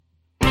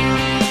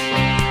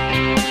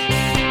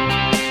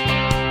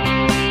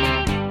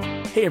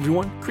Hey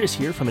everyone, Chris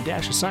here from A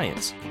Dash of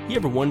Science. You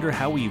ever wonder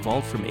how we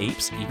evolved from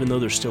apes even though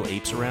there's still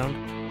apes around?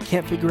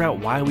 Can't figure out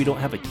why we don't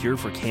have a cure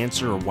for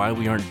cancer or why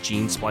we aren't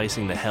gene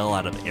splicing the hell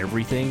out of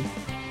everything?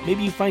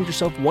 Maybe you find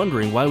yourself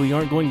wondering why we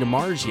aren't going to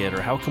Mars yet,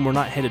 or how come we're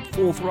not headed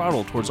full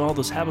throttle towards all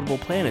those habitable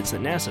planets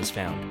that NASA's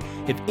found.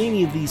 If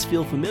any of these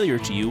feel familiar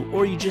to you,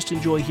 or you just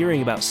enjoy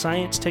hearing about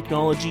science,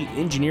 technology,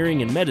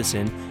 engineering, and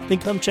medicine, then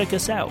come check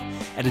us out.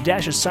 At A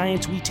Dash of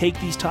Science, we take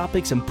these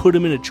topics and put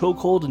them in a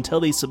chokehold until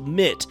they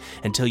submit,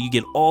 until you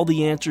get all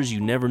the answers you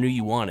never knew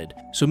you wanted.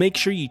 So make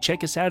sure you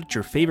check us out at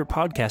your favorite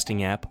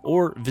podcasting app,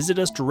 or visit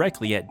us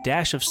directly at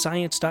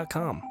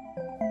dashofscience.com.